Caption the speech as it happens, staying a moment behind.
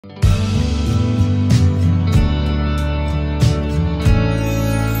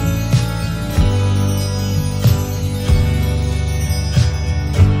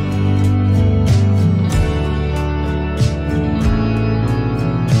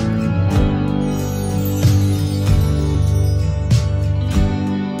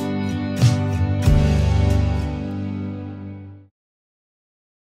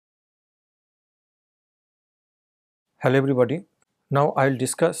Hello everybody. Now I will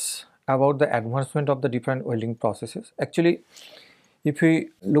discuss about the advancement of the different welding processes. Actually, if we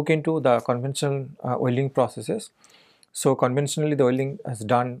look into the conventional welding processes, so conventionally the welding is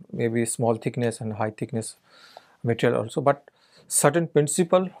done maybe small thickness and high thickness material also, but certain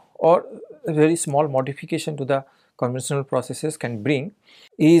principle or a very small modification to the conventional processes can bring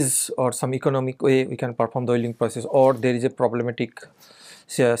ease or some economic way we can perform the welding process, or there is a problematic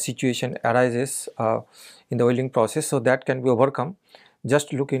situation arises in the welding process, so that can be overcome.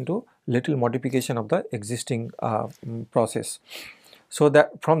 Just look into little modification of the existing process. So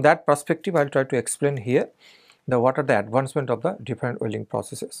that from that perspective I will try to explain here the what are the advancement of the different welding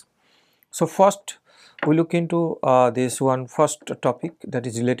processes. So first we look into this one first topic that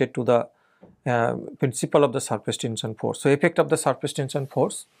is related to the principle of the surface tension force. So effect of the surface tension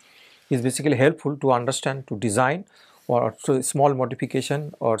force is basically helpful to understand, to design, or so small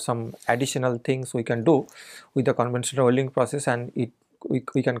modification or some additional things we can do with the conventional welding process, and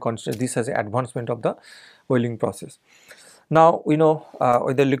we can consider this as an advancement of the welding process. Now we know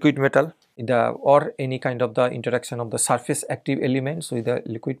with the liquid metal or any kind of the interaction of the surface active elements with the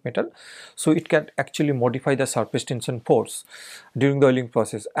liquid metal, so it can actually modify the surface tension force during the welding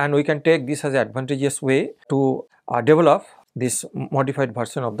process, and we can take this as an advantageous way to develop this modified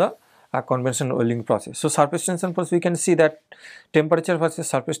version of the conventional welding process. So surface tension force, we can see that temperature versus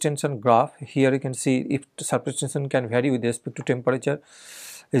surface tension graph. Here you can see if the surface tension can vary with respect to temperature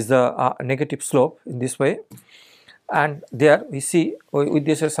is the negative slope in this way, and there we see with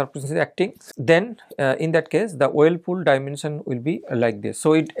this surface tension acting, then in that case the whirlpool dimension will be like this.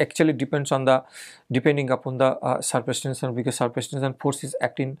 So it actually depends on the depending upon the surface tension, because surface tension force is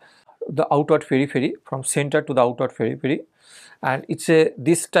acting the outward periphery from center to the outward periphery, and it's a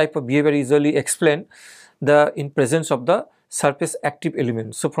this type of behavior usually explained the in presence of the surface active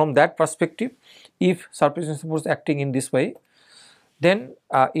elements. So from that perspective, if surface tension force acting in this way, then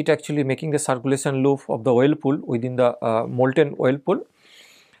it actually making the circulation loop of the whirlpool within the molten whirlpool,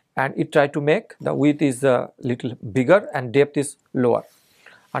 and it try to make the width is a little bigger and depth is lower.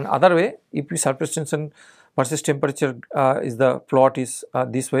 And other way, if we surface tension versus temperature is the plot is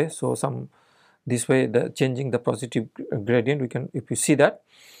this way, so some this way the changing the positive gradient, we can, if you see that,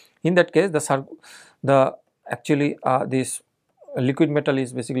 in that case the actually this liquid metal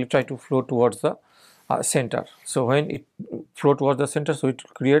is basically try to flow towards the center. So when it flow towards the center, so it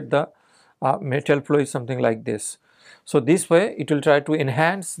will create the metal flow is something like this. So this way it will try to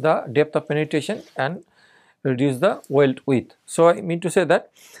enhance the depth of penetration and reduce the weld width. So I mean to say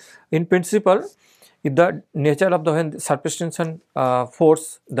that in principle, if the nature of the when surface tension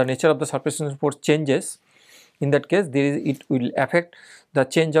force, the nature of the surface tension force changes, in that case there is, it will affect the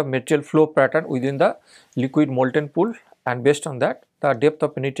change of material flow pattern within the liquid molten pool, and based on that the depth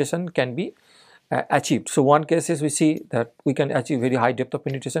of penetration can be achieved. So one cases we see that we can achieve very high depth of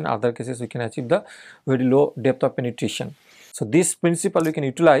penetration, other cases we can achieve the very low depth of penetration. So this principle we can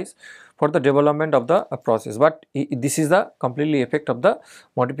utilize for the development of the process, but this is the completely effect of the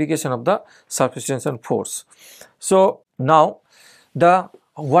modification of the surface tension force. So now the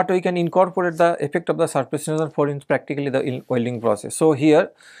what we can incorporate the effect of the surface tension force in practically the welding process. So here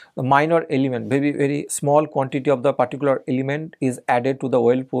the minor element, very small quantity of the particular element is added to the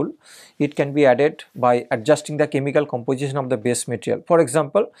whirlpool. It can be added by adjusting the chemical composition of the base material. For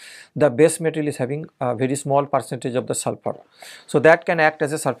example, the base material is having a very small percentage of the sulfur, so that can act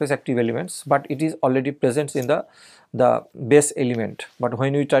as a surface active elements, but it is already present in the base element. But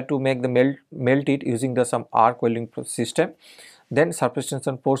when we try to make the melt it using the some arc welding system, then surface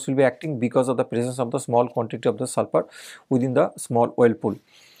tension force will be acting because of the presence of the small quantity of the sulfur within the small whirlpool,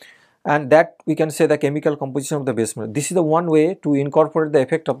 and that we can say the chemical composition of the base material. This is the one way to incorporate the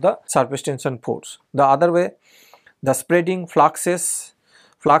effect of the surface tension force. The other way, the spreading fluxes,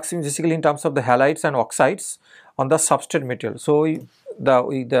 flux is basically in terms of the halides and oxides on the substrate material. So we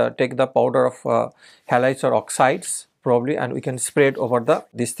take the powder of halides or oxides probably, and we can spread over the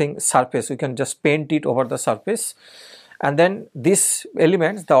this thing surface. We can just paint it over the surface, and then these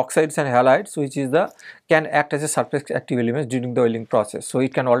elements, the oxides and halides, which is the can act as a surface active elements during the welding process. So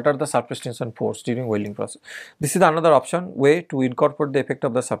it can alter the surface tension force during welding process. This is another option way to incorporate the effect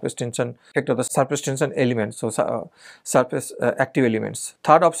of the surface tension elements, so surface active elements.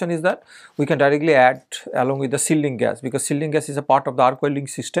 Third option is that we can directly add along with the shielding gas, because shielding gas is a part of the arc welding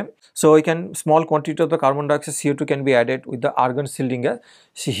system. So we can small quantity of the carbon dioxide CO2 can be added with the argon shielding gas.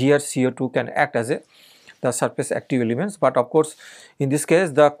 See here CO2 can act as a the surface active elements, but of course in this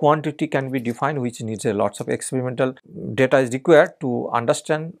case the quantity can be defined, which needs a lots of experimental data is required to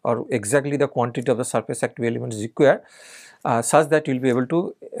understand, or exactly the quantity of the surface active elements is required, such that you will be able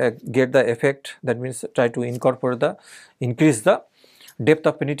to get the effect, that means try to increase the depth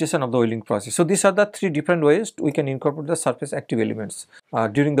of penetration of the oiling process. So these are the three different ways we can incorporate the surface active elements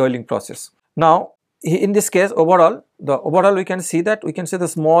during the oiling process. Now in this case, overall we can see that the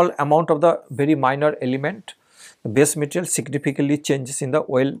small amount of the very minor element, the base material, significantly changes in the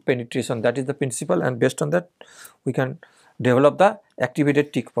oil penetration. That is the principle, and based on that we can develop the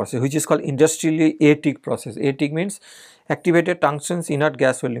activated TIG process, which is called industrially ATIG process. ATIG means activated tungsten inert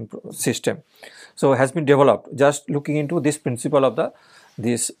gas welding system. So has been developed just looking into this principle of the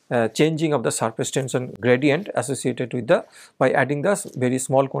changing of the surface tension gradient associated with by adding the very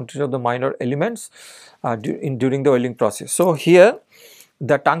small quantity of the minor elements during the oiling process. So here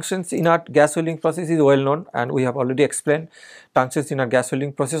the tungsten inert gas welding process is well known, and we have already explained tungsten inert gas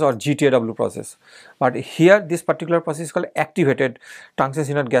welding process or GTAW process. But here this particular process is called activated tungsten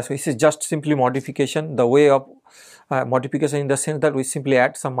inert gas. This is just simply modification, the way of modification in the sense that we simply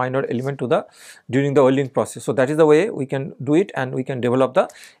add some minor element to during the oiling process. So that is the way we can do it, and we can develop the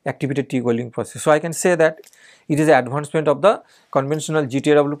activated TIG welding process. So I can say that it is an advancement of the conventional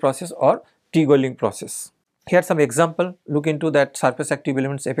GTAW process or TIG welding process. Here some example, look into that surface active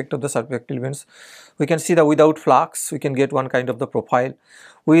elements, effect of the surface active elements. We can see that without flux we can get one kind of the profile,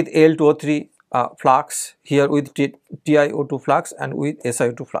 with Al2O3 flux, here with TiO2 flux, and with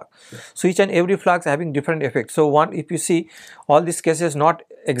SiO2 flux. So each and every flux having different effects. So one, if you see all these cases, not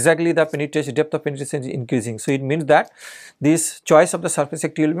exactly the penetration, depth of penetration is increasing. So it means that this choice of the surface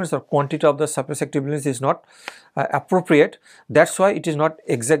active elements or quantity of the surface active elements is not appropriate. That's why it is not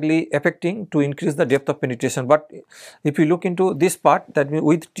exactly affecting to increase the depth of penetration. But if you look into this part, that means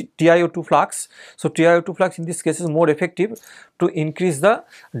with TiO2 flux, so TiO2 flux in this case is more effective to increase the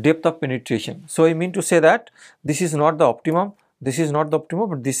depth of penetration. So I mean to say that this is not the optimum, this is not the optimum,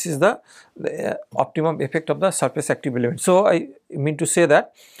 but this is the optimum effect of the surface active element. So I mean to say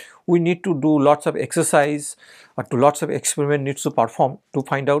that we need to do lots of exercise or to lots of experiment needs to perform to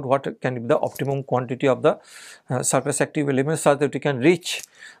find out what can be the optimum quantity of the surface active elements, such that we can reach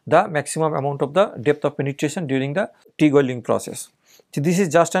the maximum amount of the depth of penetration during the TIG welding process. So this is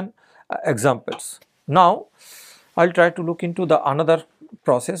just an examples. Now I will try to look into the another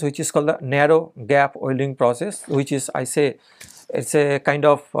process, which is called the narrow gap welding process, which is, I say, it's a kind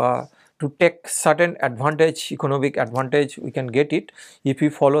of to take certain advantage, economic advantage, we can get it if we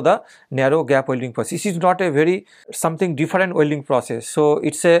follow the narrow gap welding process. It is not a very something different welding process. So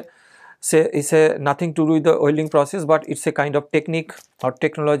it's a nothing to do with the welding process, but it's a kind of technique or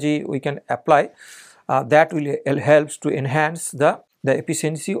technology we can apply that will helps to enhance the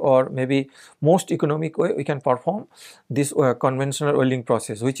efficiency, or maybe most economic way we can perform this conventional welding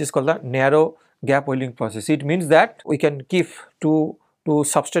process, which is called the narrow gap welding process. It means that we can keep to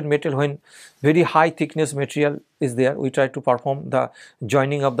substrate material when very high thickness material is there. We try to perform the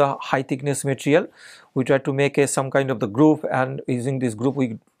joining of the high thickness material. We try to make some kind of the groove, and using this groove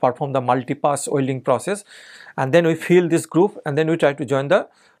we perform the multi-pass welding process, and then we fill this groove, and then we try to join the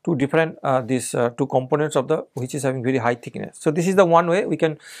two different two components of the which is having very high thickness. So this is the one way we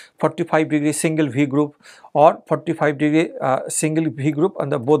can 45-degree single V groove or 45-degree single V groove on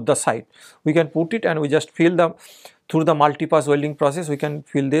the both the side. We can put it and we just fill them through the multi-pass welding process. We can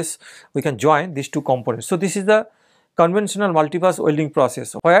fill this, we can join these two components. So this is the conventional multi-pass welding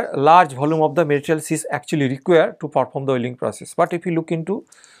process, where large volume of the materials is actually required to perform the welding process. But if you look into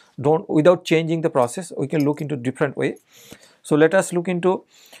without changing the process, we can look into different way. So let us look into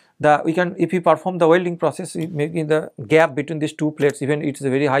if we perform the welding process, making the gap between these two plates, even it is a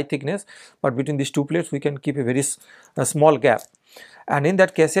very high thickness, but between these two plates we can keep a very small gap. And in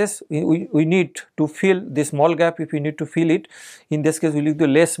that cases we need to fill this small gap. If we need to fill it, in this case we need the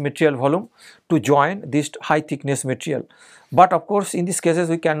less material volume to join this high thickness material. But of course in these cases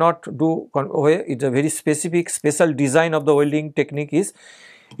we cannot do, it's a very special design of the welding technique is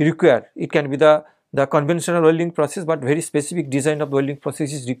required. It can be the conventional welding process, but very specific design of the welding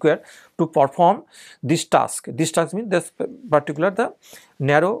process is required to perform this task. This task means this particular the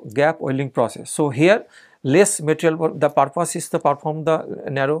narrow gap welding process. So here less material, the purpose is to perform the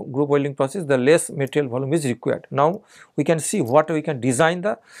narrow group welding process, the less material volume is required. Now we can see what we can design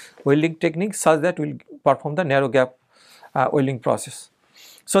the welding technique such that we will perform the narrow gap welding process.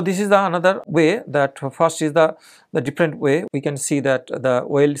 So this is the another way, that first is the different way. We can see that the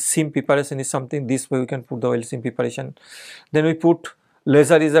weld seam preparation is something, this way we can put the weld seam preparation. Then we put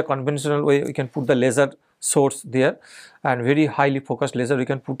laser is a conventional way, we can put the laser source there, and very highly focused laser we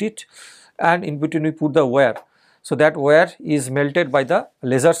can put it. and in between we put the wire. So that wire is melted by the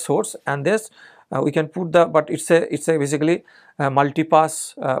laser source, and this we can put the, but it's a basically a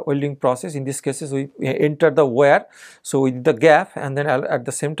multi-pass welding process. In this cases we enter the wire, so with the gap, and then at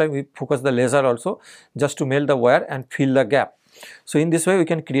the same time we focus the laser also just to melt the wire and fill the gap. So in this way we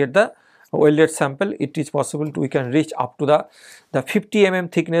can create the welded sample. It is possible to, we can reach up to the 50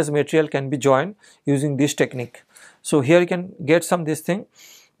 mm thickness material can be joined using this technique. So here you can get some this thing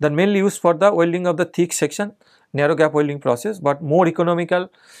that mainly used for the welding of the thick section, narrow gap welding process, but more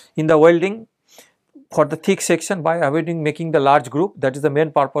economical in the welding for the thick section by avoiding making the large group. That is the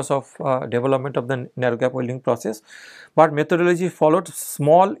main purpose of development of the narrow gap welding process. But methodology followed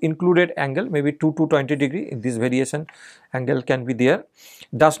small included angle, maybe 2 to 20 degree. This variation angle can be there,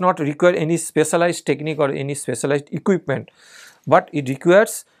 does not require any specialized technique or any specialized equipment, but it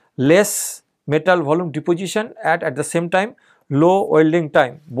requires less metal volume deposition at the same time low welding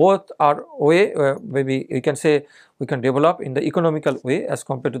time. Both are way maybe we can say we can develop in the economical way as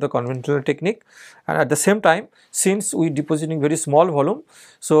compared to the conventional technique, and at the same time since we depositing very small volume,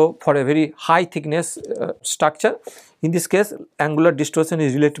 so for a very high thickness structure, in this case angular distortion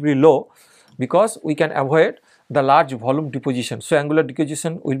is relatively low because we can avoid the large volume deposition. So angular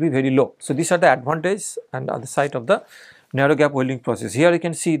deposition will be very low. So these are the advantages and other side of the narrow gap welding process. Here you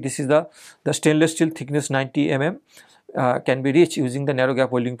can see this is the stainless steel thickness 90 mm. Can be reached using the narrow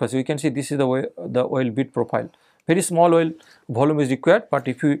gap welding process. You can see this is the oil bead profile. Very small oil volume is required, but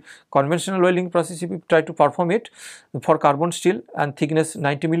if you conventional welding process, if you try to perform it for carbon steel and thickness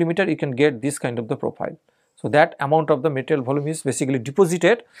 90 millimeter, you can get this kind of the profile. So that amount of the material volume is basically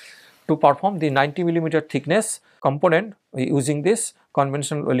deposited to perform the 90 millimeter thickness component using this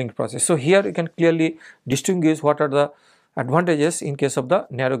conventional welding process. So here you can clearly distinguish what are the advantages in case of the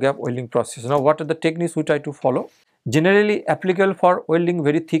narrow gap welding process. Now what are the techniques we try to follow? Generally applicable for welding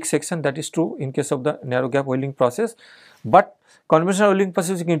very thick section, that is true in case of the narrow gap welding process, but conventional welding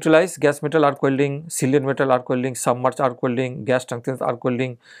process you can utilize gas metal arc welding, sealant metal arc welding, submerged arc welding, gas tungsten arc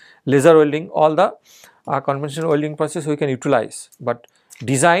welding, laser welding, all the conventional welding process we can utilize, but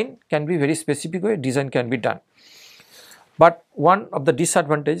design can be very specific way design can be done. But one of the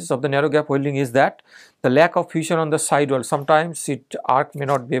disadvantages of the narrow gap welding is that the lack of fusion on the side wall. Sometimes arc may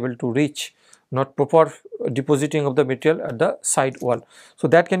not be able to reach, not proper depositing of the material at the side wall. So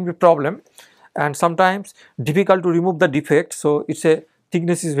that can be a problem, and sometimes difficult to remove the defect. So it's a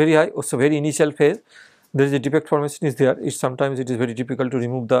thickness is very high, also very initial phase there is a defect formation is there. Sometimes it is very difficult to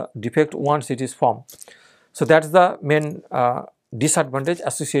remove the defect once it is formed. So that's the main disadvantage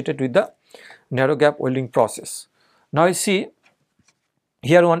associated with the narrow gap welding process. Now you see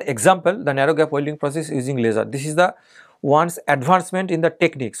here one example, the narrow gap welding process using laser. This is the one's advancement in the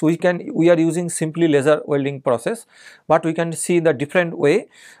techniques. We are using simply laser welding process, but we can see the different way,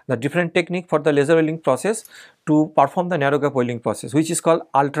 the different technique for the laser welding process to perform the narrow gap welding process, which is called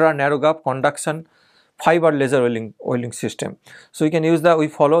ultra narrow gap conduction fiber laser welding system. So we can use we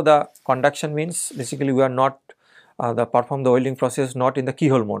follow the conduction, means basically we are not perform the welding process not in the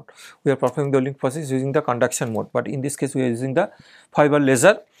keyhole mode. We are performing the welding process using the conduction mode, but in this case we are using the fiber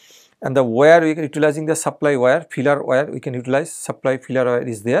laser. And the wire we are utilizing the supply wire, filler wire we can utilize, supply filler wire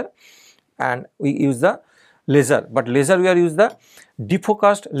is there, and we use the laser, but laser we are use the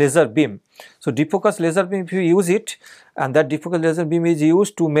defocused laser beam. So defocused laser beam, if you use it, and that defocused laser beam is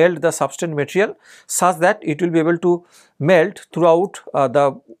used to melt the substrate material such that it will be able to melt throughout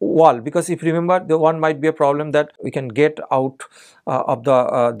the wall, because if you remember, the one might be a problem that we can get out of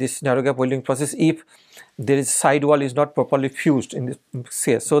the this narrow gap welding process if there is side wall is not properly fused in this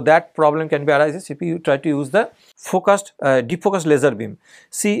case. So that problem can be arises if you try to use the focused defocused laser beam.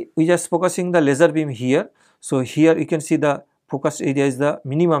 See, we just focusing the laser beam here. So here you can see the focused area is the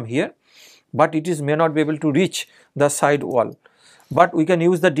minimum here, but it is may not be able to reach the side wall. But we can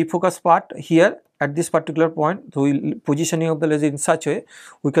use the defocus part here at this particular point. So positioning of the laser in such a way,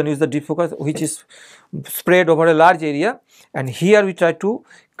 we can use the defocus which is spread over a large area, and here we try to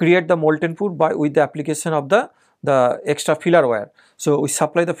create the molten pool with the application of the extra filler wire. So we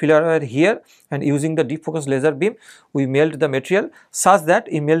supply the filler wire here, and using the defocused laser beam we melt the material such that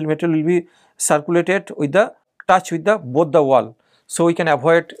a melt material will be circulated with the touch with the both the wall. So we can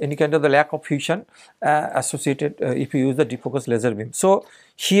avoid any kind of the lack of fusion associated if you use the defocused laser beam. So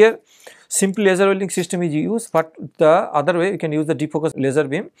here simple laser welding system is used, but the other way you can use the defocused laser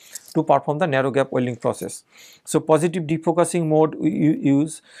beam to perform the narrow gap welding process. So positive defocusing mode we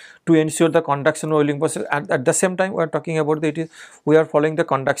use to ensure the conduction welding process, and at the same time we are talking about we are following the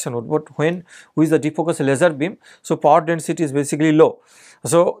conduction mode. But when we use the defocused laser beam, so power density is basically low.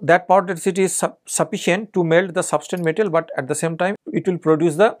 So that power density is sufficient to melt the substance material, but at the same time it will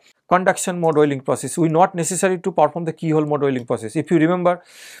produce the conduction mode welding process. We not necessary to perform the keyhole mode welding process. If you remember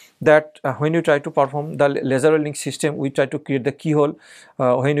that when you try to perform the laser welding system, we try to create the keyhole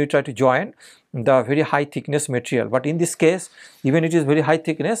when we try to join the very high thickness material. But in this case, even it is very high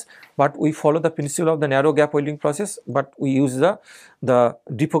thickness, but we follow the principle of the narrow gap welding process, but we use the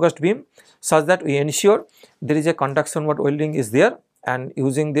defocused beam such that we ensure there is a conduction mode welding is there, and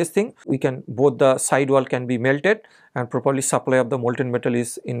using this thing we can both the side wall can be melted and properly supply of the molten metal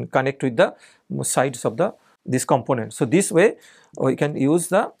is in connect with the sides of the this component. So this way we can use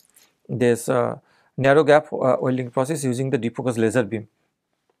the this narrow gap welding process using the defocused laser beam.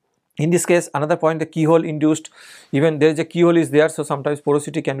 In this case, another point, the keyhole induced, even there is a keyhole is there, so sometimes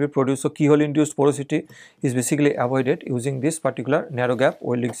porosity can be produced. So keyhole induced porosity is basically avoided using this particular narrow gap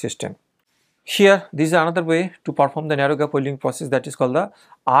welding system. Here, this is another way to perform the narrow gap welding process, that is called the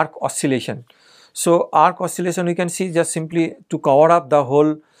arc oscillation. So arc oscillation, we can see just simply to cover up the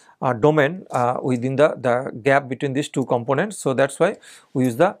whole domain within the gap between these two components. So that's why we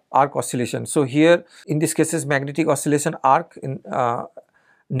use the arc oscillation. So here in this case is magnetic oscillation arc in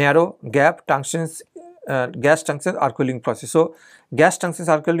narrow gap tungstens gas tungsten arc welding process. So gas tungsten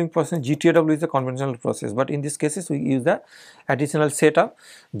arc welding process, GTAW, is a conventional process, but in these cases we use the additional setup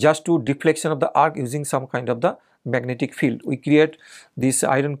just to deflection of the arc using some kind of the magnetic field. We create this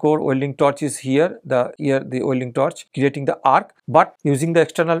iron core welding torch is here the welding torch creating the arc, but using the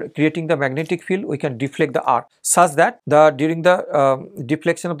external creating the magnetic field we can deflect the arc such that during the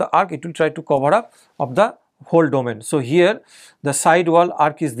deflection of the arc it will try to cover up of the whole domain. So here the side wall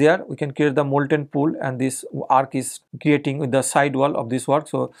arc is there, we can create the molten pool and this arc is creating with the side wall of this work.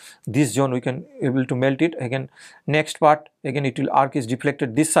 So this zone we can able to melt it. Again next part, again it will arc is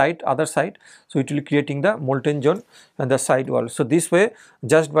deflected this side, other side, so it will creating the molten zone and the side wall. So this way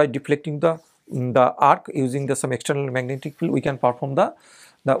just by deflecting the arc using the some external magnetic field we can perform the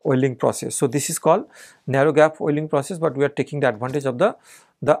welding process. So this is called narrow gap welding process, but we are taking the advantage of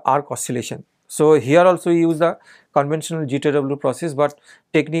the arc oscillation. So here also we use the conventional GTW process, but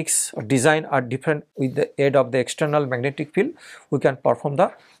techniques or design are different. With the aid of the external magnetic field we can perform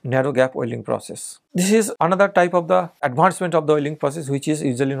the narrow gap welding process. This is another type of the advancement of the welding process, which is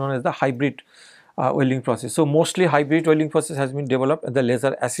usually known as the hybrid welding process. So mostly hybrid welding process has been developed as the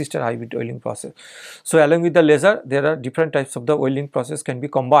laser assisted hybrid welding process. So along with the laser there are different types of the welding process can be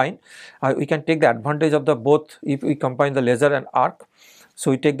combined. We can take the advantage of the both if we combine the laser and arc. So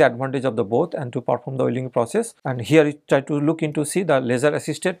we take the advantage of the both and to perform the welding process, and here we try to look into see the laser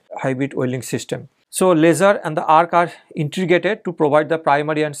assisted hybrid welding system. So laser and the arc are integrated to provide the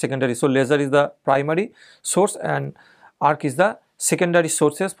primary and secondary. So laser is the primary source and arc is the secondary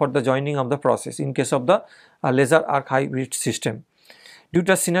sources for the joining of the process in case of the laser arc hybrid system. Due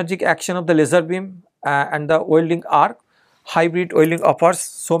to synergic action of the laser beam and the welding arc, hybrid welding offers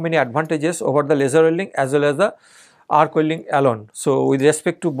so many advantages over the laser welding as well as the arc welding alone. So with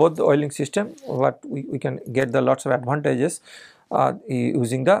respect to both the welding system, what we can get the lots of advantages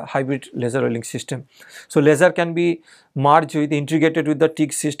using the hybrid laser welding system. So laser can be merged with integrated with the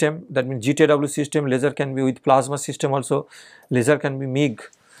TIG system, that means GTW system. Laser can be with plasma system also. Laser can be MIG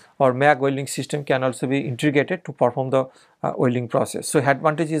or MAG welding system can also be integrated to perform the welding process. So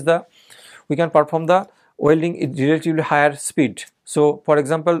advantage is the we can perform the welding at relatively higher speed. So for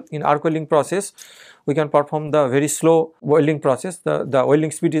example in arc welding process we can perform the very slow welding process. The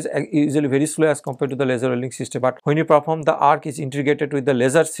welding speed is usually very slow as compared to the laser welding system, but when you perform the arc is integrated with the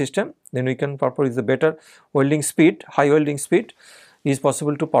laser system, then we can perform with the better welding speed, high welding speed is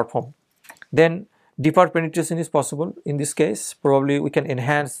possible to perform. Then deeper penetration is possible. In this case probably we can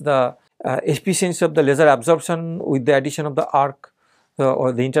enhance the efficiency of the laser absorption with the addition of the arc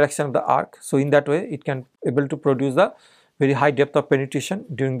or the interaction of the arc. So in that way it can able to produce the very high depth of penetration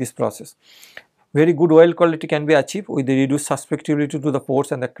during this process. Very good weld quality can be achieved with the reduced susceptibility to the pores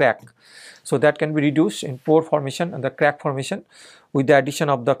and the crack. So that can be reduced in pore formation and the crack formation with the addition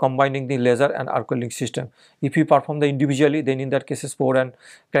of the combining the laser and arc welding system. If you perform the individually, then in that cases pore and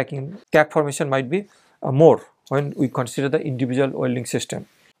crack formation might be more when we consider the individual welding system.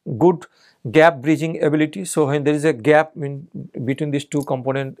 Good gap bridging ability. So when there is a gap between these two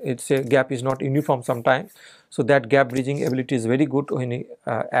components, it's a gap is not uniform sometimes. So that gap bridging ability is very good when you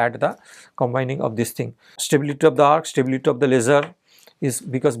add the combining of this thing. Stability of the arc, stability of the laser is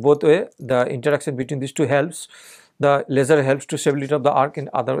because both way the interaction between these two helps. The laser helps to stability of the arc, in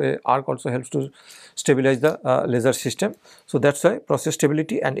other way arc also helps to stabilize the laser system. So that's why process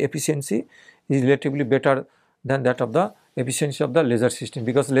stability and efficiency is relatively better than that of the efficiency of the laser system,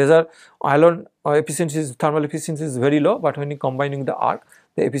 because laser alone thermal efficiency is very low, but when you combining the arc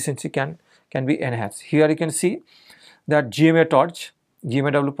the efficiency can be enhanced. Here you can see that GMA torch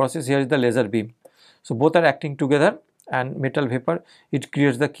GMAW process, here is the laser beam. So both are acting together, and metal vapor, it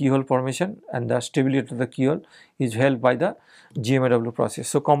creates the keyhole formation, and the stability of the keyhole is held by the GMAW process.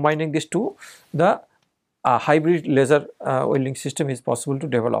 So combining these two, the hybrid laser welding system is possible to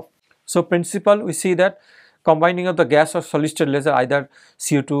develop. So principle, we see that combining of the gas or solid state laser, either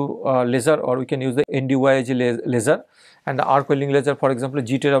CO2 laser, or we can use the NDYAG laser, and the arc welding laser, for example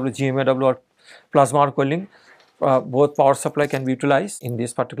GTW, GMAW or plasma arc welding, both power supply can be utilized in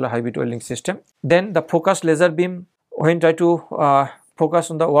this particular hybrid welding system. Then the focused laser beam, when try to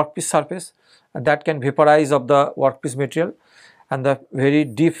focus on the workpiece surface, that can vaporize of the workpiece material, and the very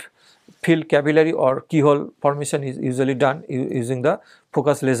deep field capillary or keyhole formation is usually done using the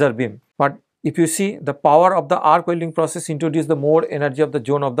focused laser beam. But if you see, the power of the arc welding process introduce the more energy of the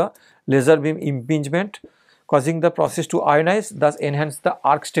zone of the laser beam impingement, causing the process to ionize, thus enhance the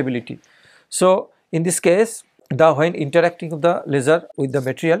arc stability. So in this case, when interacting with the laser with the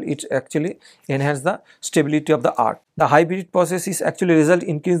material, it actually enhance the stability of the arc. The hybrid process is actually result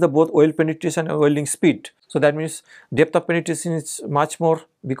increase the both weld penetration and welding speed. So that means depth of penetration is much more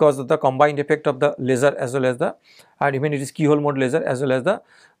because of the combined effect of the laser as well as the, and even it is keyhole mode laser as well as the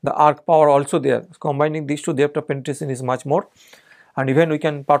arc power also there. Combining these two, depth of penetration is much more, and even we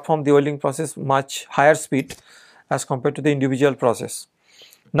can perform the welding process much higher speed as compared to the individual process.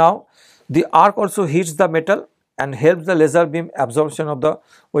 Now the arc also heats the metal and helps the laser beam absorption of the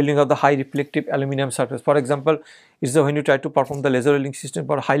welding of the high reflective aluminum surface. For example, is when you try to perform the laser welding system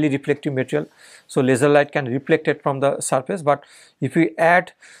for highly reflective material, so laser light can reflect it from the surface. But if we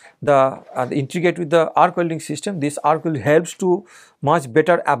add the integrate with the arc welding system, this arc will helps to much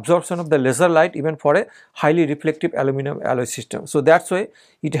better absorption of the laser light even for a highly reflective aluminum alloy system. So that's why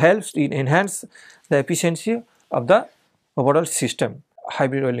it helps in enhance the efficiency of the overall system,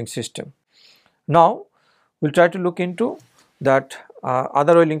 hybrid welding system. Now we will try to look into that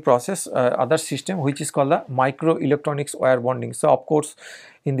other welding process, other system, which is called the microelectronics wire bonding. So of course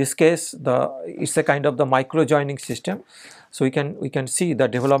in this case it's a kind of the micro joining system. So we can see the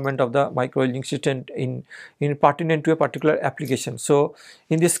development of the micro welding system in pertinent to a particular application. So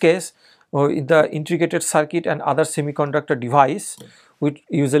in this case, in the integrated circuit and other semiconductor device, we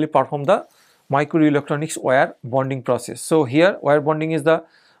usually perform the microelectronics wire bonding process. So here wire bonding is the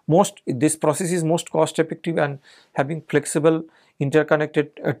this process is most cost effective and having flexible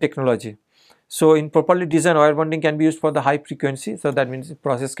interconnected technology. So in properly designed, wire bonding can be used for the high frequency. So that means the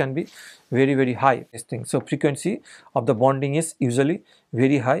process can be very high. This thing. So frequency of the bonding is usually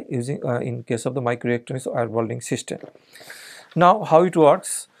very high using in case of the microelectronics wire bonding system. Now how it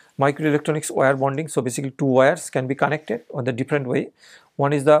works? Microelectronics wire bonding. So basically two wires can be connected on the different way.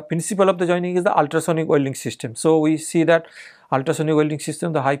 One is the principle of the joining is the ultrasonic welding system. So we see that ultrasonic welding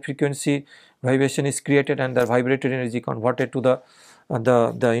system, the high frequency vibration is created and the vibrated energy converted to the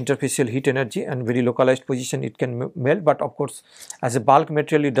interfacial heat energy, and very localized position it can melt. But of course as a bulk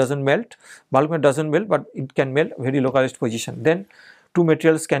material it doesn't melt, bulk material doesn't melt, but it can melt very localized position. Then two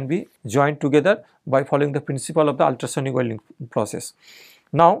materials can be joined together by following the principle of the ultrasonic welding process.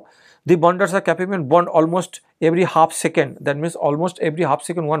 Now the bonders are capable to bond almost every half second. That means almost every half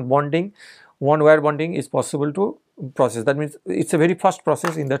second one wire bonding is possible to process. That means it's a very fast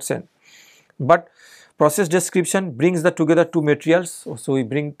process in that sense. But process description brings together two materials. So we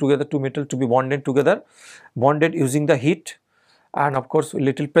bring together two metals to be bonded together, bonded using the heat and of course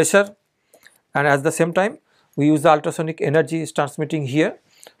little pressure, and at the same time we use the ultrasonic energy is transmitting here.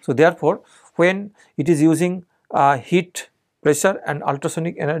 So therefore when it is using heat, pressure and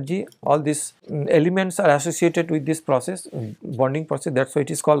ultrasonic energy, all these elements are associated with this process, bonding process. That's why it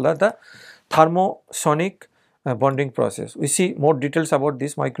is called the thermosonic bonding process. We see more details about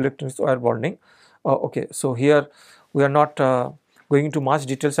this microelectronics wire bonding. Okay, so here we are not going into much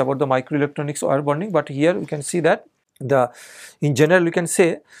details about the microelectronics wire bonding, but here we can see that in general we can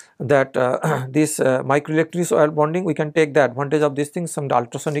say that this microelectronics wire bonding, we can take the advantage of these things, some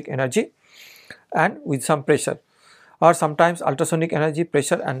ultrasonic energy and with some pressure, or sometimes ultrasonic energy,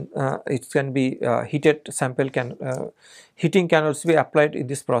 pressure, and it can be heated sample heating can also be applied in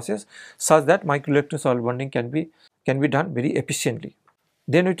this process, such that microelectronics wire bonding can be done very efficiently.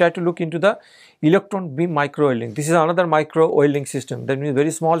 Then we try to look into the electron beam micro welding. This is another micro welding system, that means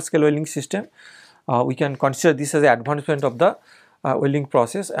very small scale welding system. We can consider this as an advancement of the welding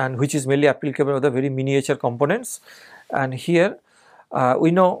process, and which is mainly applicable to the very miniature components. And here we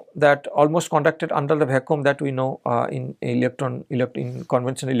know that almost conducted under the vacuum that we know in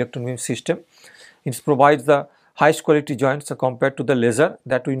conventional electron beam system. It provides the highest quality joints compared to the laser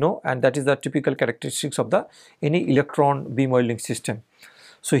that we know, and that is the typical characteristics of any electron beam welding system.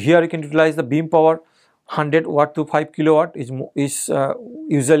 So here you can utilize the beam power 100 watt to 5 kilowatt is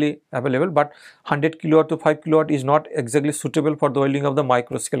usually available, but 100 kilowatt to 5 kilowatt is not exactly suitable for the welding of the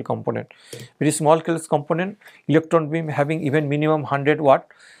micro scale component. Very small scale component, electron beam having even minimum 100 watt,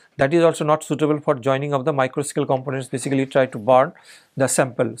 that is also not suitable for joining of the micro scale components, basically try to burn the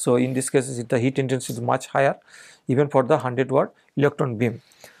sample. So in this case the heat intensity is much higher even for the 100 watt electron beam.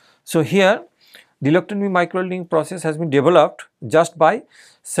 So here the electron beam microwelding process has been developed just by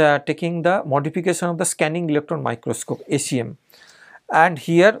taking the modification of the scanning electron microscope (SEM), and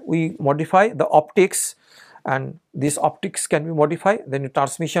here we modify the optics, and this optics can be modified, then the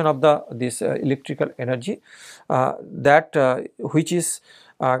transmission of the this electrical energy which is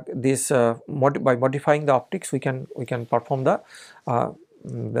by modifying the optics we can perform the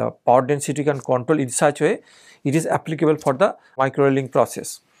power density can control in such way it is applicable for the microwelding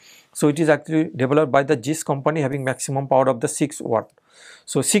process. So it is actually developed by the GIS company having maximum power of the 6 watt.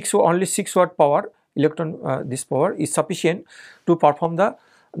 So only 6 watt power this power is sufficient to perform the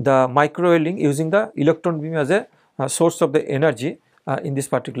microwelding using the electron beam as a source of the energy in this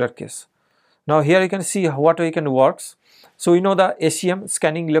particular case. Now here you can see what we can works. So we know the SEM,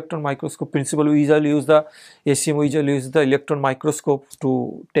 scanning electron microscope principle. We usually use the SEM, we usually use the electron microscope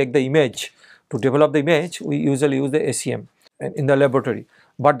to take the image, to develop the image. We usually use the SEM in the laboratory,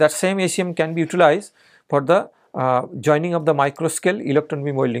 but that same SEM can be utilized for the joining of the micro scale electron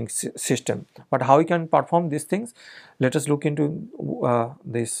beam welding system. But how we can perform these things, let us look into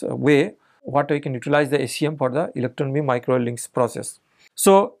this way what we can utilize the SEM for the electron beam micro welding process.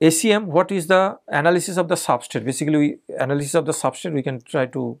 So SEM, what is the analysis of the substrate? Basically analysis of the substrate, we can try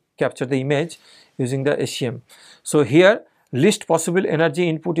to capture the image using the SEM. So here least possible energy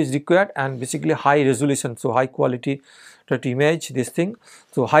input is required and basically high resolution, so high quality try to image this thing.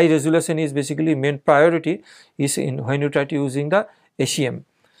 So high resolution is basically main priority is in when you try to using the SEM.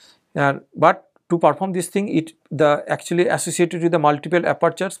 But to perform this thing, actually associated with the multiple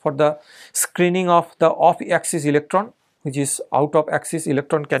apertures for the screening of the off axis electron, which is out of axis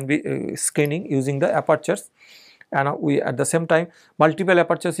electron can be screening using the apertures, and we at the same time multiple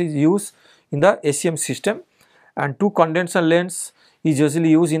apertures is used in the SEM system, and 2 condenser lens is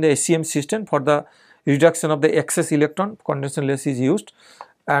usually used in the SEM system for the reduction of the excess electron. Condenser lens is used,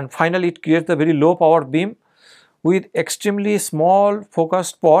 and finally it creates a very low power beam with extremely small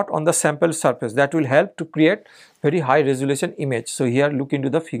focused spot on the sample surface that will help to create very high resolution image. So here look into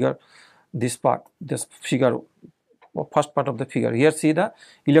the figure, this figure, first part of the figure. Here see the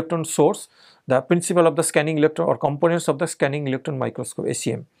electron source, the principle of the scanning electron or components of the scanning electron microscope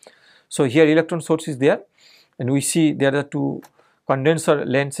SEM. So here electron source is there, and we see there are 2 condenser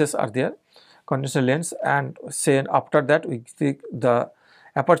lenses are there, condenser lens, and say after that we see the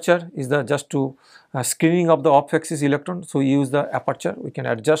aperture is the just to screening of the off axis electron. So we use the aperture, we can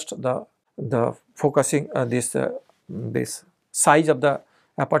adjust the focusing this size of the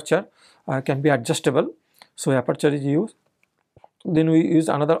aperture can be adjustable. So aperture is used, then we use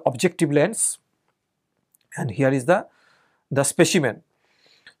another objective lens, and here is the specimen.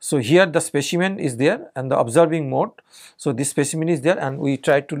 So here the specimen is there and the observing mode. So this specimen is there, and we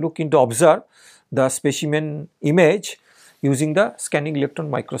try to look into observe the specimen image using the scanning electron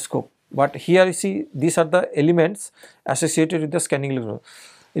microscope. But here you see these are the elements associated with the scanning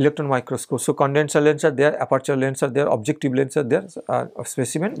electron microscope. So condenser lens are there, aperture lens are there, objective lens are there of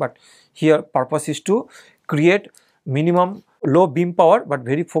specimen, but here purpose is to create minimum low beam power but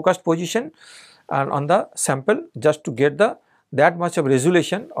very focused position and on the sample just to get that much of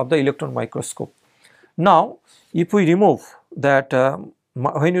resolution of the electron microscope. Now if we remove that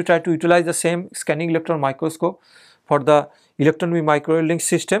when you try to utilize the same scanning electron microscope for the electron beam microwelding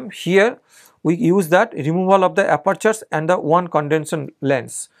system, here we use that removal of the apertures and the 1 condenser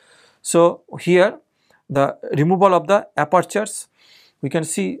lens. So here the removal of the apertures, we can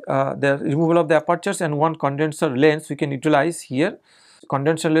see the removal of the apertures and 1 condenser lens we can utilize here.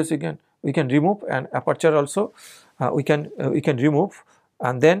 Condenser lens we can remove, and aperture also we can remove,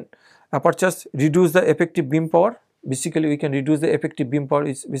 and then apertures reduce the effective beam power. Basically we can reduce the effective beam power,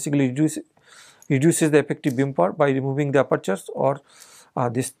 is basically reduces the effective beam power by removing the apertures or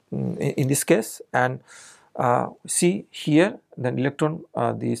this in this case, and see here then electron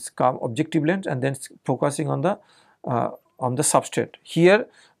this objective lens and then focusing on the substrate. Here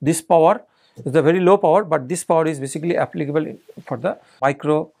this power is a very low power, but this power is basically applicable for the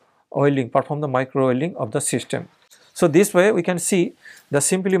micro welding, perform the micro welding of the system. So this way we can see the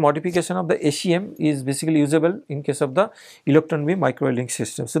simply modification of the SEM is basically usable in case of the electron beam micro welding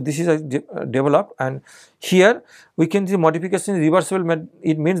system. So this is developed, and here we can see modification is reversible.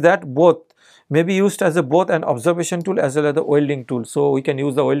 It means that both may be used as both an observation tool as well as the welding tool. So we can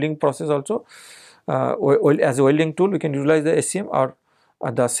use the welding process also as a welding tool we can utilize the SEM, or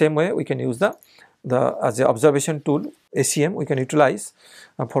the same way we can use the as a observation tool SEM we can utilize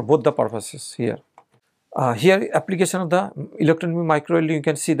for both the purposes here. Here application of the electron beam micro welding, you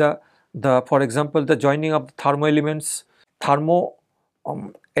can see the for example the joining of thermo elements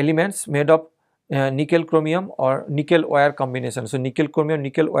made of nickel chromium or nickel wire combination. So nickel chromium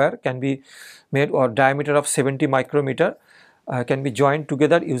nickel wire can be made, or diameter of 70 micrometer can be joined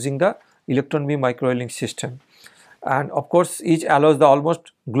together using the electron beam micro welding system. And of course each allows the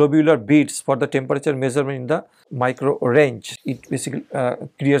almost globular beads for the temperature measurement in the micro range. It basically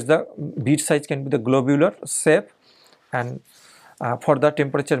creates the bead size can be the globular shape, and for the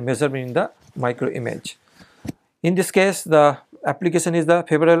temperature measurement in the micro image. In this case the application is the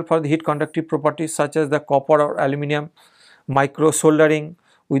favorable for the heat conductive properties such as the copper or aluminum micro soldering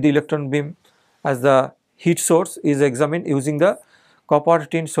with the electron beam as the heat source is examined using the copper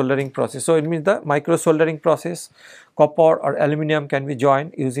tin soldering process. So it means the micro soldering process, copper or aluminum can be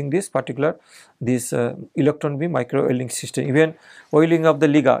joined using this particular electron beam micro welding system. Even oiling of the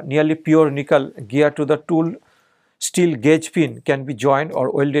liga, nearly pure nickel gear to the tool steel gauge pin can be joined or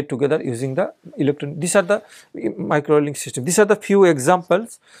welded together using the electron. These are the micro welding system. These are the few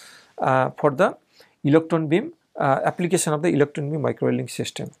examples for the electron beam application of the electron beam micro welding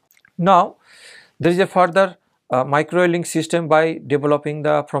system. Now there is a further micro welding system by developing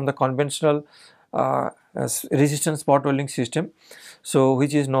from the conventional resistance spot welding system, so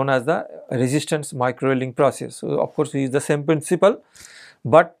which is known as the resistance micro welding process. So of course we use the same principle,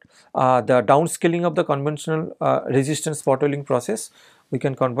 but the downscaling of the conventional resistance spot welding process we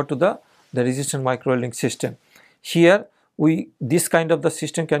can convert to the resistance micro welding system. Here this kind of the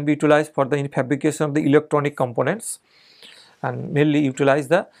system can be utilized for the fabrication of the electronic components, and mainly utilize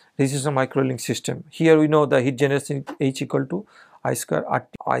the resistance micro welding system. Here we know the heat generation H equal to I square RT.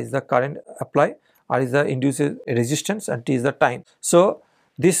 I is the current applied, R is the induced resistance, and T is the time. So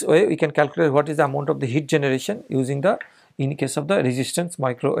this way we can calculate what is the amount of the heat generation using the in case of the resistance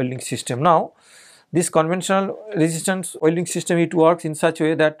micro welding system. Now this conventional resistance welding system, it works in such a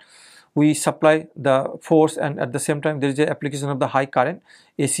way that we supply the force, and at the same time there is a application of the high current,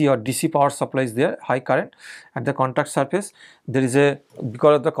 AC or DC power supply is there, high current at the contact surface. There is a,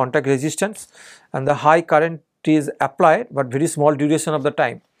 because of the contact resistance, and the high current is applied but very small duration of the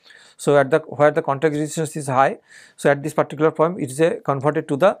time. So at where the contact resistance is high, so at this particular point it is converted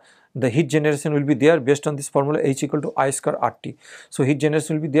to the heat generation will be there based on this formula H equal to I square RT. So heat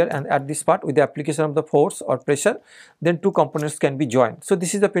generation will be there, and at this part with the application of the force or pressure, then two components can be joined. So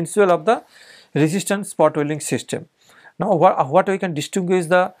this is the principle of the resistance spot welding system. Now what we can distinguish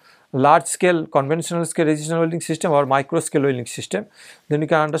the large scale conventional scale resistance welding system or micro scale welding system, then you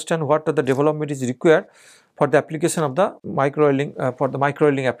can understand what the development is required for the application of the micro welding for the micro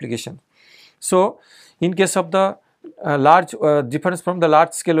welding application. So in case of the large difference from the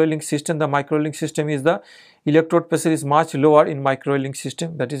large scale welding system, the micro welding system is the electrode pressure is much lower in micro welding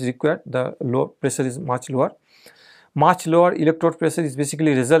system, that is required, the low pressure is much lower. Much lower electrode pressure is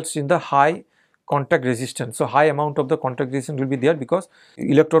basically results in the high contact resistance. So high amount of the contact resistance will be there because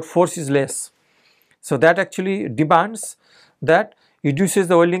electrode force is less. So that actually demands that reduces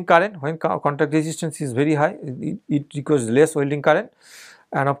the welding current. When contact resistance is very high, it requires less welding current,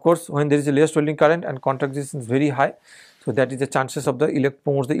 and of course when there is a less welding current and contact resistance is very high, so that is the chances of the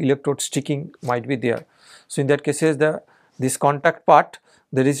electrode sticking might be there. So in that cases this contact part,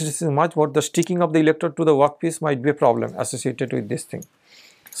 the resistance is much, but the sticking of the electrode to the workpiece might be a problem associated with this thing.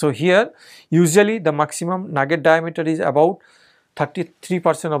 So here usually the maximum nugget diameter is about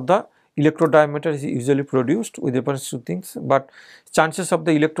 33% of the electrode diameter is usually produced with reference to things, but chances of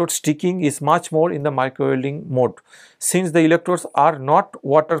the electrode sticking is much more in the micro welding mode, since the electrodes are not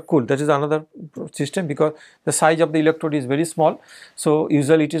water cooled. That is another system, because the size of the electrode is very small, so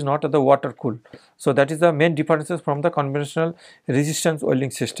usually it is not at the water cooled. So that is the main differences from the conventional resistance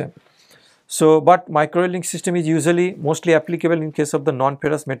welding system. So but micro welding system is usually mostly applicable in case of the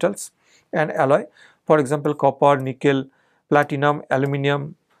non-ferrous metals and alloy, for example copper, nickel, platinum,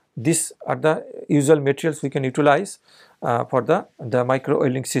 aluminum. These are the usual materials we can utilize for the micro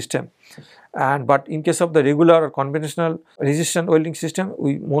welding system. And but in case of the regular or conventional resistance welding system,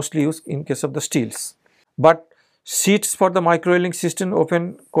 we mostly use in case of the steels. But sheets for the micro welding system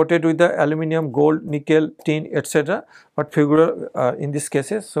often coated with the aluminum, gold, nickel, tin, etc. But figure in these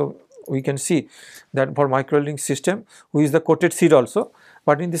cases, so we can see that for micro welding system we use the coated sheet also.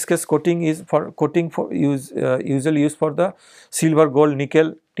 But in this case coating is for usually used for the silver, gold,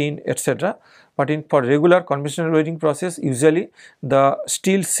 nickel, tin, etc. But for regular conventional welding process, usually the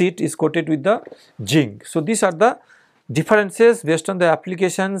steel sheet is coated with the zinc. So these are the differences based on the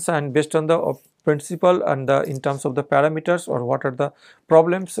applications and based on the principle and in terms of the parameters, or what are the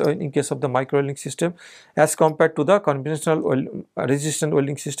problems in case of the micro welding system as compared to the conventional resistant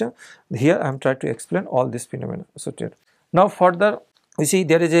welding system. Here I am trying to explain all these phenomena associated. Now further, we see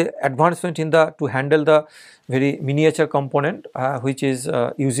there is a advancement in the to handle the very miniature component which is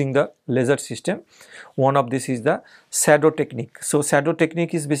using the laser system. One of this is the shadow technique. So shadow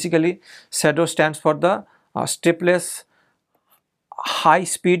technique is basically, shadow stands for the stepless, high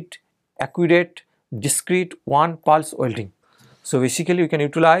speed, accurate, discrete one pulse welding. So basically we can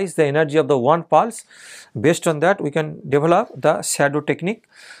utilize the energy of the one pulse. Based on that we can develop the shadow technique,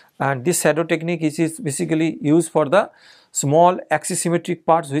 and this shadow technique is basically used for the small axisymmetric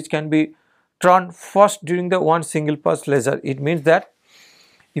parts which can be turned first during the one single pulse laser. It means that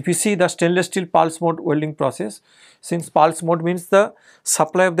if you see the stainless steel pulse mode welding process, since pulse mode means the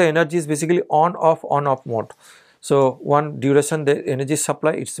supply of the energy is basically on off mode. So one duration the energy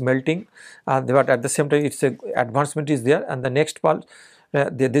supply, it's melting, but at the same time it's a advancement is there, and the next pulse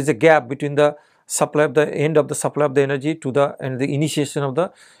there is a gap between the supply of the end of the supply of the energy to the initiation of the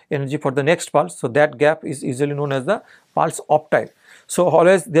energy for the next pulse. So that gap is usually known as the pulse off time. So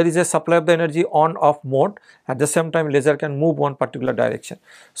always there is a supply of the energy on off mode, at the same time laser can move one particular direction.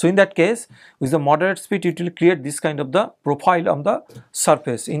 So in that case, with the moderate speed it will create this kind of the profile on the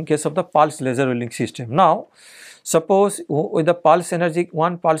surface in case of the pulse laser welding system. Now suppose with the pulse energy,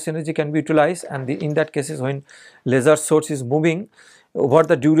 one pulse energy can be utilized, and in that cases when laser source is moving over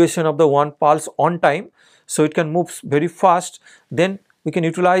the duration of the one pulse on time, so it can move very fast, then we can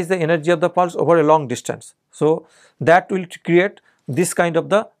utilize the energy of the pulse over a long distance. So that will create this kind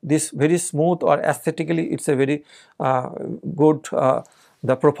of this very smooth, or aesthetically it's a very good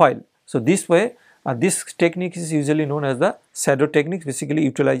the profile. So this way this technique is usually known as the shadow technique, basically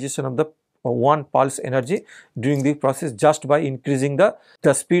utilization of the one pulse energy during the process just by increasing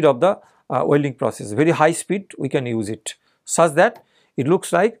the speed of the welding process. Very high speed we can use it, such that it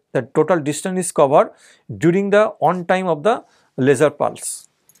looks like the total distance is covered during the on time of the laser pulse.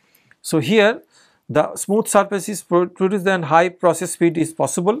 So here the smooth surface is produced and high process speed is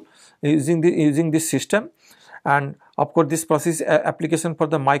possible using this system. And of course this process application for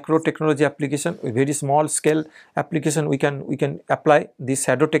the micro technology application, very small scale application, we can apply this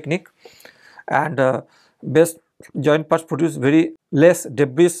shadow technique, and best joint parts produce very less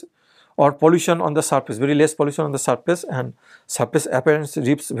debris or pollution on the surface, very less pollution on the surface, and surface appearance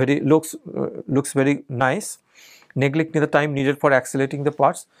looks very nice, neglecting the time needed for accelerating the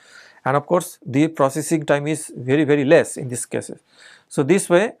parts, and of course the processing time is very less in this cases. So this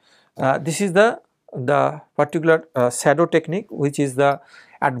way this is the particular shadow technique which is the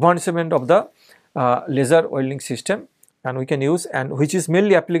advancement of the laser welding system, and we can use, and which is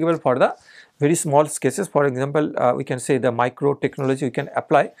mainly applicable for the very small cases. For example, we can say the micro technology, we can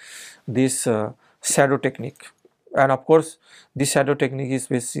apply this shadow technique, and of course this shadow technique is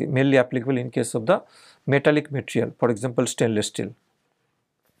mainly applicable in case of the metallic material, for example stainless steel.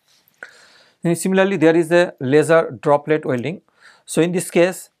 And similarly there is a laser droplet welding. So in this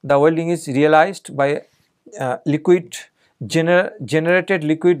case the welding is realized by generated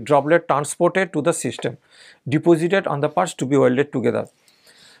liquid droplet transported to the system, deposited on the parts to be welded together.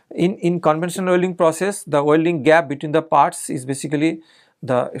 In conventional welding process, the welding gap between the parts is basically,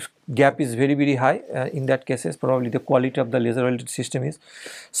 the gap is very high. In that cases probably the quality of the laser welded system is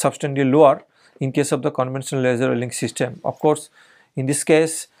substantially lower in case of the conventional laser welding system. Of course in this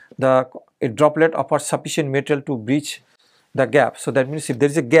case a droplet offers sufficient material to bridge the gap. So that means if there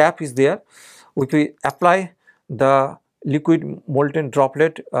is a gap is there, if we apply the liquid molten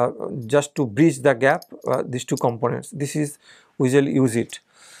droplet just to bridge the gap, these two components, this is we will use it.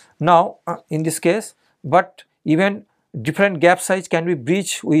 Now in this case, but even different gap size can be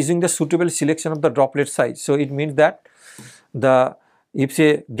bridged using the suitable selection of the droplet size. So it means that if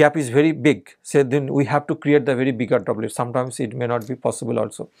say gap is very big, say then we have to create the very bigger droplet. Sometimes it may not be possible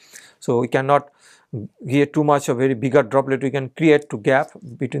also. So we cannot create too much of very bigger droplet we can create to gap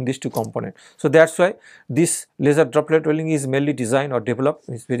between these two components. So that's why this laser droplet welding is mainly designed or developed.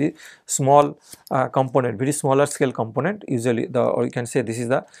 It's very small component, very smaller scale component. Usually or you can say this is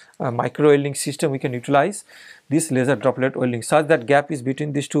the micro welding system. We can utilize this laser droplet welding such that gap is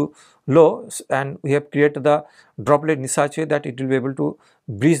between these two low, and we have created the droplet in such a way that it will be able to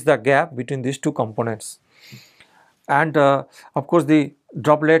bridge the gap between these two components. And of course the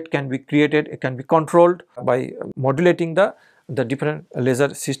droplet can be created, it can be controlled by modulating the different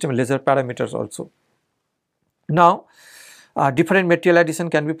laser system, laser parameters also. Now different material addition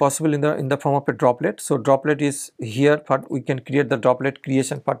can be possible in the form of a droplet. So droplet is here, but we can create the droplet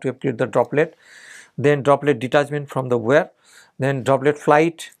creation part. We have created the droplet. then droplet detachment from the wear, then droplet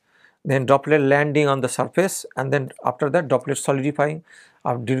flight, then droplet landing on the surface, and then after that droplet solidifying.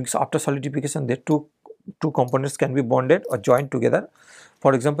 After solidification, the two components can be bonded or joined together.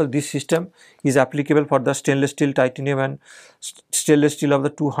 For example, this system is applicable for the stainless steel, titanium and stainless steel of the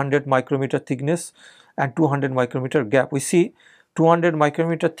 200 micrometer thickness and 200 micrometer gap. We see 200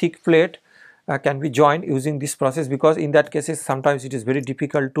 micrometer thick plate can be joined using this process, because in that cases sometimes it is very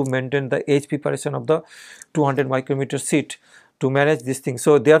difficult to maintain the edge preparation of the 200 micrometer sheet to manage this thing.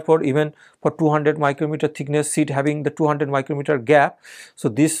 So therefore, even for 200 micrometer thickness sheet having the 200 micrometer gap, so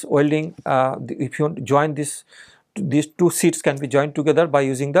this welding, if you want to join these two sheets can be joined together by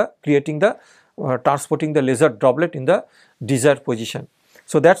using the transporting the laser droplet in the desired position.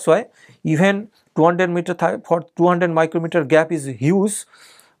 So that's why even 200 micrometer gap is huge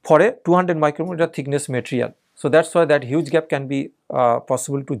for a 200 micrometer thickness material. So that's why that huge gap can be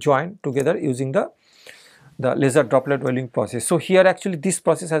possible to join together using the laser droplet welding process. So here actually this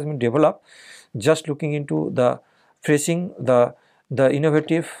process has been developed just looking into the facing the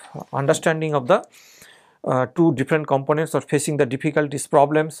innovative understanding of the two different components, or facing the difficulties,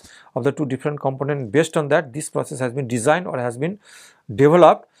 problems of the two different components. Based on that, this process has been designed or has been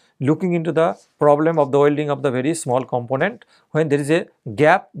developed looking into the problem of the welding of the very small component when there is a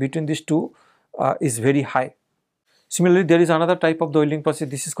gap between these two is very high. Similarly, there is another type of the welding process.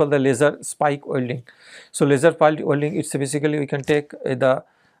 This is called the laser spike welding. So laser spike welding, it's basically we can take the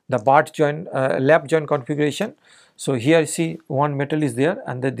butt joint, lap joint configuration. So here you see one metal is there,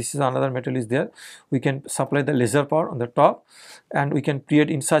 and then this is another metal is there. We can supply the laser power on the top, and we can create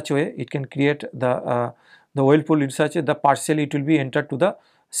in such a way it can create the weld pool in such a the partially it will be entered to the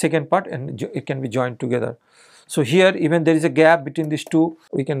second part and it can be joined together. So here even there is a gap between these two,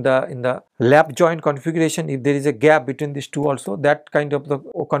 we can in the lap joint configuration, if there is a gap between these two also, that kind of the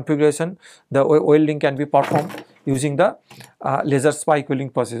configuration, the welding can be performed using the laser spike welding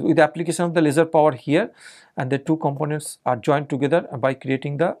process with the application of the laser power here, and the two components are joined together by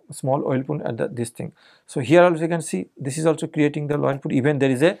creating the small weld pool and this thing. So here also you can see this is also creating the weld pool, even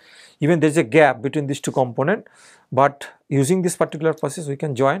there is a gap between these two components, but using this particular process we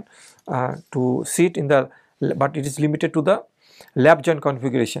can join to sit in the, but it is limited to the lap joint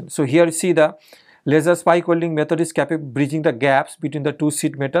configuration. So here you see the laser spike welding method is capable of bridging the gaps between the two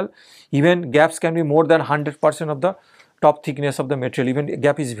sheet metal. Even gaps can be more than 100% of the top thickness of the material. Even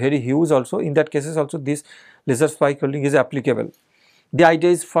gap is very huge also. In that cases also this laser spike welding is applicable. The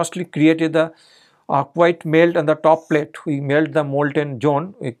idea is firstly created the quite melt on the top plate. We melt the molten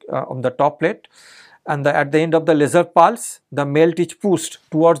zone on the top plate, and at the end of the laser pulse the melt is pushed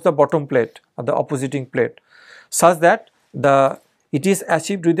towards the bottom plate or the opposing plate, such that it is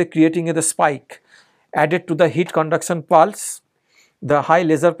achieved with the creating of the spike added to the heat conduction pulse. The high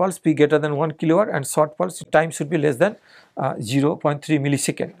laser pulse be greater than 1 kilowatt and short pulse time should be less than 0.3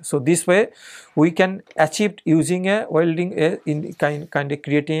 millisecond. So this way we can achieve using a welding in kind of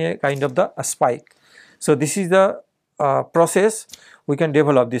creating a kind of the spike. So this is the process we can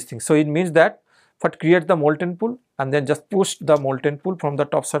develop this thing. So it means that first create the molten pool and then just push the molten pool from the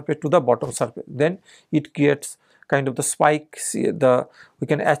top surface to the bottom surface, then it creates kind of the spike. We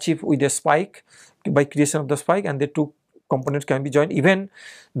can achieve with a spike by creation of the spike, and the two components can be joined. Even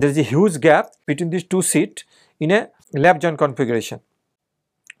there is a huge gap between these two sheets in a lap joint configuration.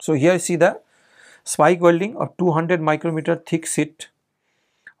 So here you see the spike welding of 200 micrometer thick sheet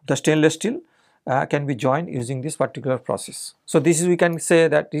of the stainless steel can be joined using this particular process. So this is, we can say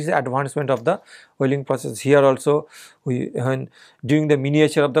that this is advancement of the welding process. Here also when doing the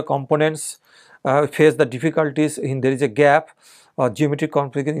miniature of the components face the difficulties in there is a gap or geometric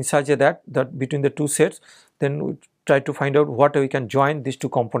configuration in such a that between the two sets, then we try to find out what we can join these two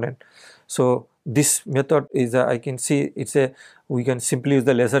components. So this method is I can see it's we can simply use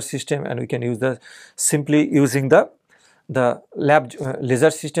the laser system, and we can use the simply using the laser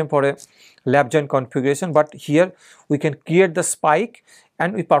system for a lap joint configuration, but here we can create the spike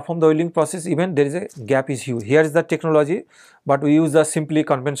and we perform the welding process even there is a gap is huge. Here is the technology, but we use the simply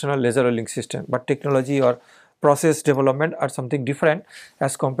conventional laser welding system, but technology or process development are something different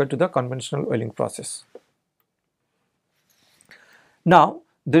as compared to the conventional welding process. Now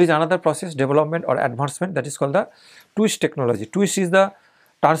there is another process development or advancement that is called the twist technology. Twist is the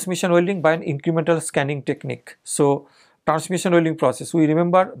transmission welding by an incremental scanning technique. So transmission welding process, we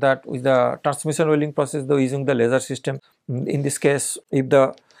remember that with the transmission welding process though using the laser system, in this case if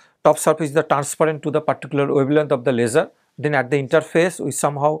the top surface is the transparent to the particular wavelength of the laser, then at the interface we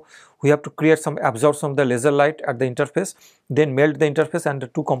we have to create some absorption of the laser light at the interface, then melt the interface, and the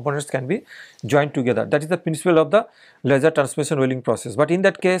two components can be joined together. That is the principle of the laser transmission welding process. But in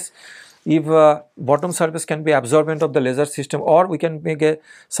that case, if bottom surface can be absorbent of the laser system, or we can make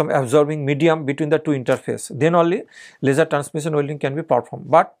some absorbing medium between the two interface, then only laser transmission welding can be performed.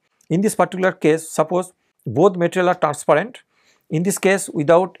 But in this particular case, suppose both material are transparent. In this case,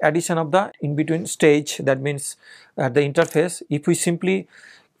 without addition of the in between stage, that means at the interface, if we simply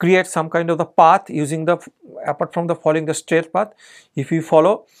create some kind of the path using the, apart from the following the straight path, if we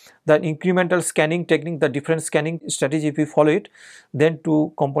follow the incremental scanning technique, the different scanning strategy, if we follow it, then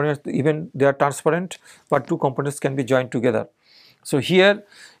two components, even they are transparent, but two components can be joined together. So here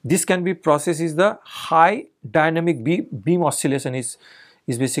this can be process is the high dynamic beam oscillation is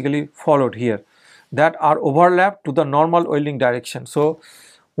basically followed here, that are overlapped to the normal welding direction. So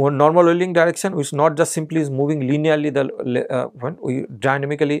one normal welding direction which not just simply is moving linearly, the when we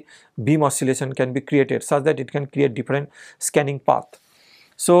dynamically beam oscillation can be created such that it can create different scanning path.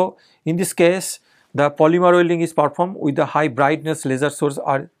 So in this case, the polymer welding is performed with the high brightness laser source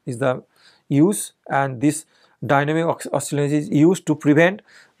is the use, and this dynamic oscillation is used to prevent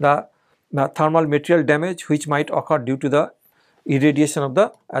the thermal material damage which might occur due to the irradiation of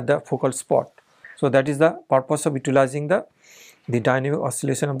the at the focal spot. So that is the purpose of utilizing the dynamic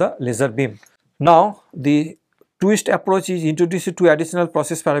oscillation of the laser beam. Now the twist approach is introduced to additional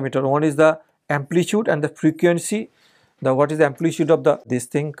process parameter. One is the amplitude and the frequency. What is the amplitude of this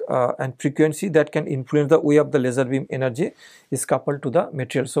thing and frequency that can influence the way of the laser beam energy is coupled to the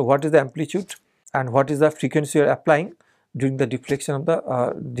material. So what is the amplitude and what is the frequency you are applying during the deflection of the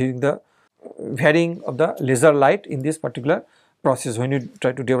during the varying of the laser light in this particular process when you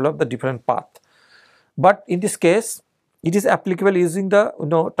try to develop the different path. But in this case, it is applicable using the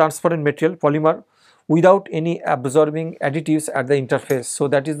transparent material polymer without any absorbing additives at the interface. So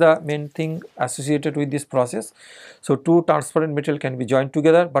that is the main thing associated with this process. So two transparent material can be joined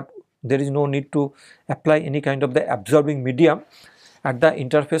together, but there is no need to apply any kind of the absorbing medium at the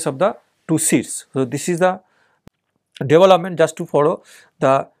interface of the two sheets. So this is the development just to follow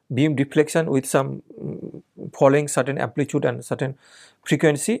the beam deflection with some following certain amplitude and certain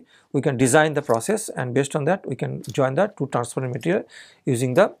frequency. We can design the process, and based on that we can join the two transparent material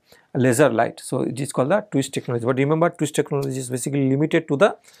using the laser light. So it is called the twist technology. But remember, twist technology is basically limited to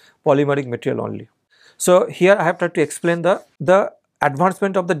the polymeric material only. So here I have tried to explain the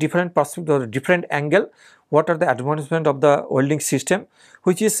advancement of the different perspective or the different angle. What are the advancement of the welding system,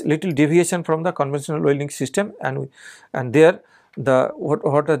 which is little deviation from the conventional welding system, and there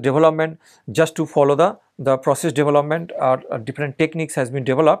what the development just to follow the process development or different techniques has been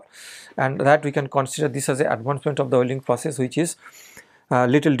developed, and that we can consider this as a advancement of the welding process, which is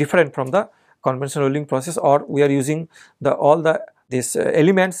little different from the conventional welding process, or we are using all these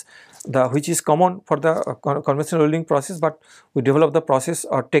elements which is common for the conventional welding process, but we develop the process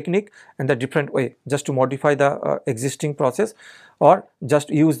or technique in the different way just to modify the existing process, or just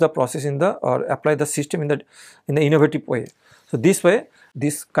use the process or apply the system in the innovative way. So this way,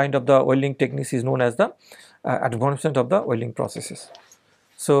 this kind of the welding techniques is known as the advancement of the welding processes.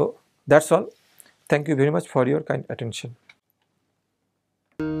 So that's all. Thank you very much for your kind attention.